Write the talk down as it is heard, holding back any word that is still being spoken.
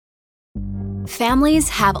Families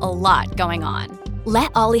have a lot going on.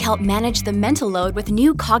 Let Ollie help manage the mental load with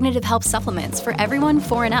new cognitive help supplements for everyone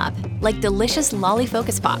 4 and up, like delicious Lolly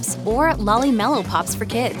Focus Pops or Lolly Mellow Pops for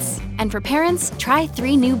kids. And for parents, try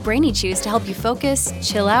 3 new Brainy Chews to help you focus,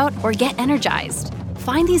 chill out, or get energized.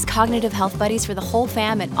 Find these cognitive health buddies for the whole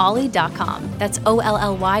fam at ollie.com. That's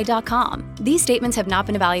OLLY.com. These statements have not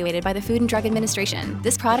been evaluated by the Food and Drug Administration.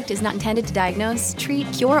 This product is not intended to diagnose, treat,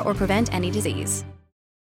 cure, or prevent any disease.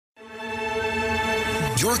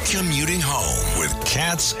 You're commuting home with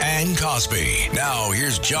Katz and Cosby. Now,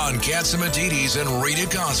 here's John Catsimatidis and Rita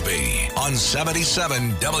Cosby on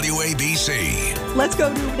 77 WABC. Let's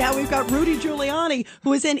go to, now we've got Rudy Giuliani,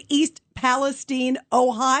 who is in East Palestine,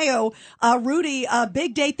 Ohio. Rudy,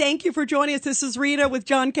 big day. Thank you for joining us. This is Rita with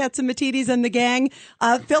John Catsimatidis and the gang.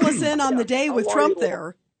 Fill us in on the day with Trump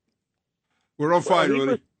there. We're all fine,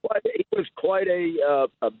 Rudy. It was quite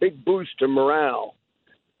a big boost to morale.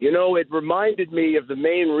 You know, it reminded me of the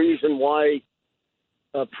main reason why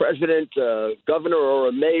a president, governor, or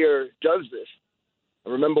a mayor does this. I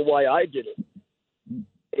remember why I did it.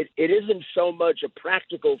 It isn't so much a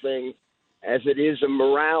practical thing as it is a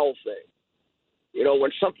morale thing. You know, when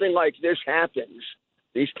something like this happens,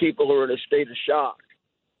 these people are in a state of shock.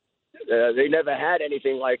 They never had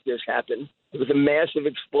anything like this happen. It was a massive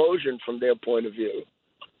explosion from their point of view.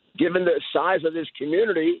 Given the size of this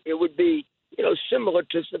community, it would be, you know, similar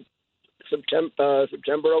to September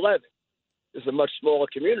 11th. It's a much smaller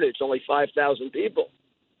community. It's only 5,000 people.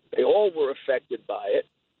 They all were affected by it.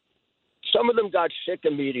 Some of them got sick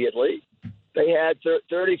immediately. They had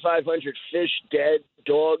 3,500 fish dead,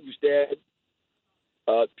 dogs dead.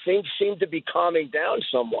 Things seem to be calming down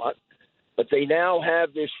somewhat, but they now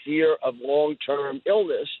have this fear of long-term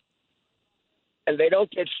illness, and they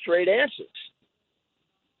don't get straight answers.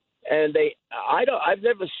 And I've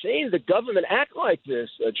never seen the government act like this,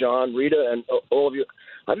 John, Rita, and all of you.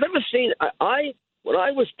 I've never seen. When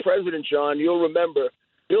I was president, John, you'll remember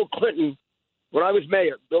Bill Clinton. When I was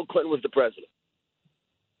mayor, Bill Clinton was the president.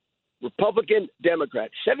 Republican,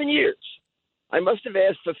 Democrat, 7 years. I must have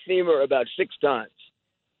asked for FEMA about 6 times.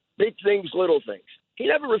 Big things, little things. He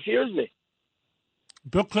never refused me.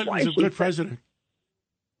 Bill Clinton was a good president.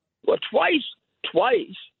 Well, twice.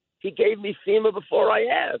 He gave me FEMA before I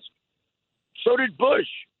asked. So did Bush,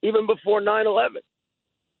 even before 9/11.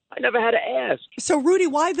 I never had to ask. So, Rudy,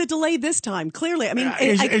 why the delay this time? Clearly, I mean,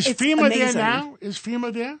 is FEMA amazing. there now? Is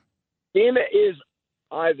FEMA there? FEMA is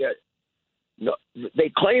either. No,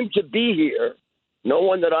 they claim to be here. No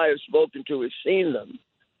one that I have spoken to has seen them.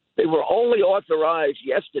 They were only authorized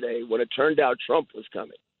yesterday when it turned out Trump was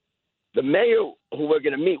coming. The mayor, who we're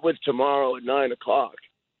going to meet with tomorrow at 9 o'clock,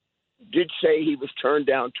 did say he was turned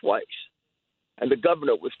down twice, and the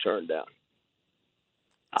governor was turned down.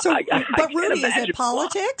 So, but Rudy, is it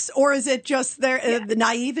politics or is it just the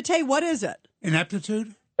naivete? What is it? Ineptitude?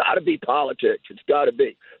 It's got to be politics. It's got to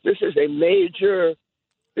be. This is a major.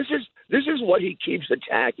 This is what he keeps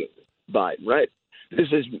attacking Biden, right? This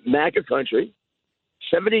is MAGA country,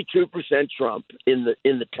 72% Trump in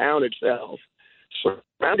the town itself.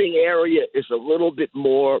 Surrounding area is a little bit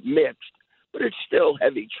more mixed, but it's still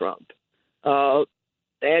heavy Trump. And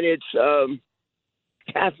it's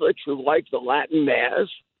Catholics who like the Latin Mass,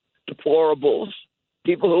 deplorables,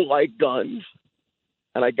 people who like guns.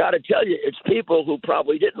 And I got to tell you, it's people who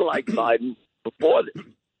probably didn't like Biden before this.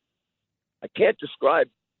 I can't describe.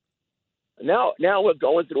 Now we're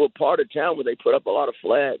going through a part of town where they put up a lot of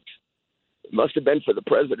flags. It must have been for the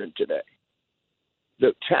president today.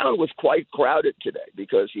 The town was quite crowded today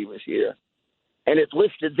because he was here. And it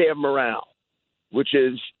lifted their morale, which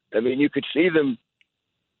is, I mean, you could see them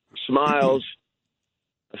smiles,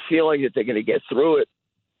 a feeling that they're going to get through it.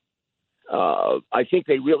 I think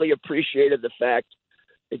they really appreciated the fact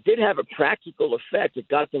it did have a practical effect. It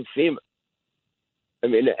got them FEMA. I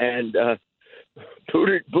mean, and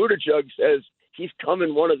Buttigieg says he's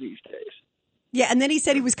coming one of these days. Yeah, and then he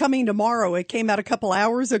said he was coming tomorrow. It came out a couple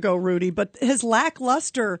hours ago, Rudy. But his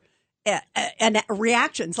lackluster and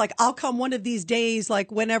reactions, like, I'll come one of these days, like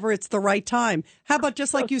whenever it's the right time. How about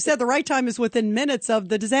just like you said, the right time is within minutes of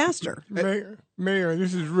the disaster? Mayor,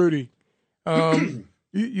 this is Rudy.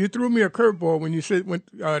 You threw me a curveball when you said when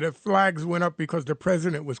the flags went up because the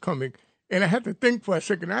president was coming. And I had to think for a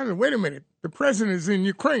second. I said, wait a minute, the president is in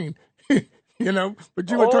Ukraine. You know, but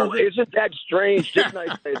you were talking. Isn't that strange? Didn't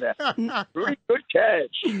I say that? Rudy, good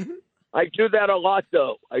catch. I do that a lot,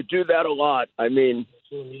 though. I do that a lot. I mean,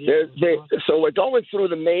 so we're going through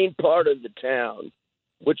the main part of the town,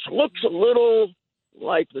 which looks a little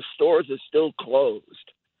like the stores are still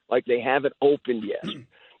closed, like they haven't opened yet.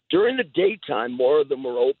 During the daytime, more of them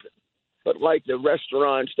were open. but like the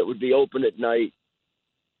restaurants that would be open at night,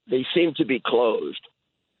 they seem to be closed.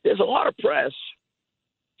 There's a lot of press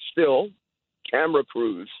still, camera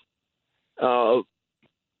crews. The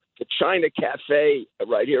China Cafe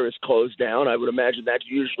right here is closed down. I would imagine that's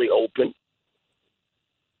usually open.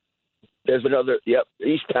 There's another,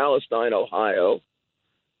 East Palestine, Ohio.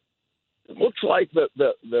 It looks like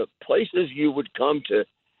the places you would come to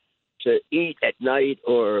eat at night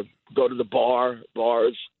or go to the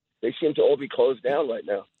bars, they seem to all be closed down right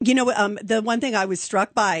now. You know, the one thing I was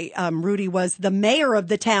struck by, Rudy, was the mayor of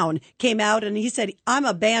the town came out and he said, I'm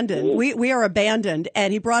abandoned. We are abandoned.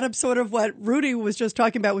 And he brought up sort of what Rudy was just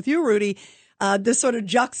talking about with you, Rudy, this sort of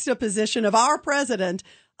juxtaposition of our president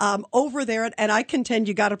over there. And I contend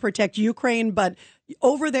you got to protect Ukraine, but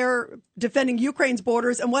over there defending Ukraine's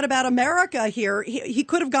borders. And what about America here? He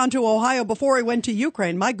could have gone to Ohio before he went to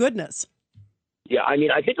Ukraine. My goodness. Yeah, I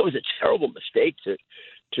mean, I think it was a terrible mistake to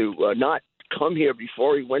not come here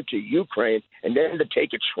before he went to Ukraine and then to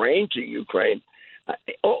take a train to Ukraine.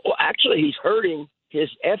 Actually, he's hurting his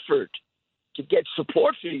effort to get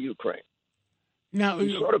support for Ukraine. Now,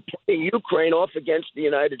 he's sort of putting Ukraine off against the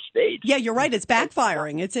United States. Yeah, you're right. It's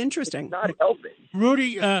backfiring. It's interesting. It's not helping.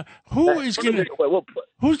 Rudy, who's going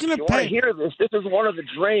to pay? Hear this? This is one of the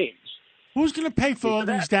drains. Who's going to pay for all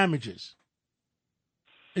these damages?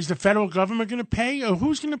 Is the federal government going to pay, or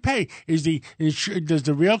who's going to pay? Does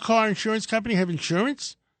the rail car insurance company have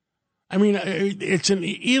insurance? I mean, it's an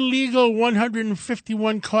illegal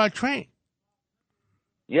 151-car train.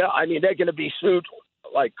 Yeah, I mean, they're going to be sued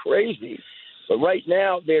like crazy. But right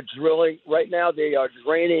now, they're drilling. Right now, they are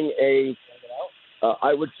draining a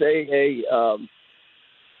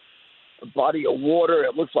body of water.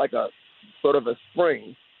 It looks like a sort of a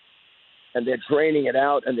spring, and they're draining it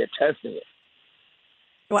out and they're testing it.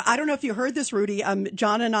 Well, I don't know if you heard this, Rudy.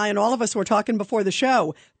 John and I and all of us were talking before the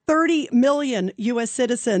show. 30 million U.S.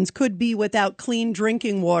 citizens could be without clean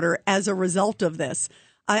drinking water as a result of this.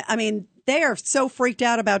 I mean, they are so freaked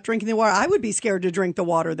out about drinking the water. I would be scared to drink the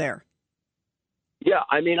water there. Yeah,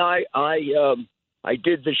 I mean, I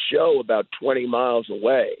did the show about 20 miles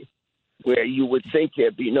away where you would think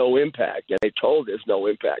there'd be no impact, and they told there's no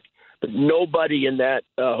impact. But nobody in that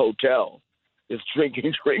hotel is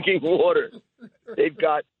drinking water. They've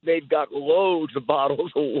got loads of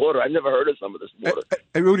bottles of water. I've never heard of some of this water.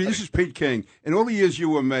 Hey, Rudy, this is Pete King. In all the years you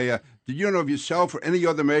were mayor, did you know of yourself or any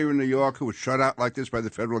other mayor in New York who was shut out like this by the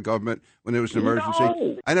federal government when there was an emergency?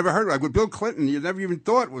 No. I never heard of it. Like with Bill Clinton, you never even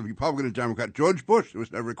thought with Republican and Democrat. George Bush, there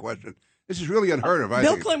was never a question. This is really unheard of.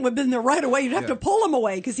 Bill Clinton would have been there right away. You'd have to pull him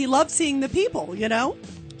away because he loved seeing the people, you know?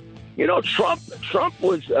 You know, Trump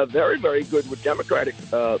was very, very good with Democratic.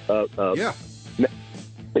 Yeah.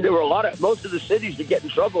 And there were most of the cities that get in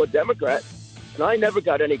trouble with Democrats, and I never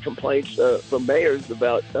got any complaints from mayors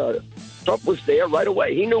about Trump was there right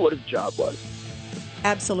away. He knew what his job was.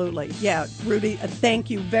 Absolutely. Yeah, Rudy, thank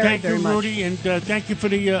you very much. Thank you, Rudy, and thank you for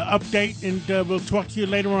the update, and we'll talk to you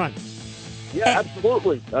later on. Yeah,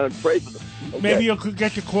 absolutely. Pray for them. Okay. Maybe you could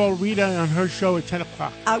get to call Rita on her show at 10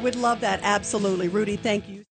 o'clock. I would love that. Absolutely. Rudy, thank you.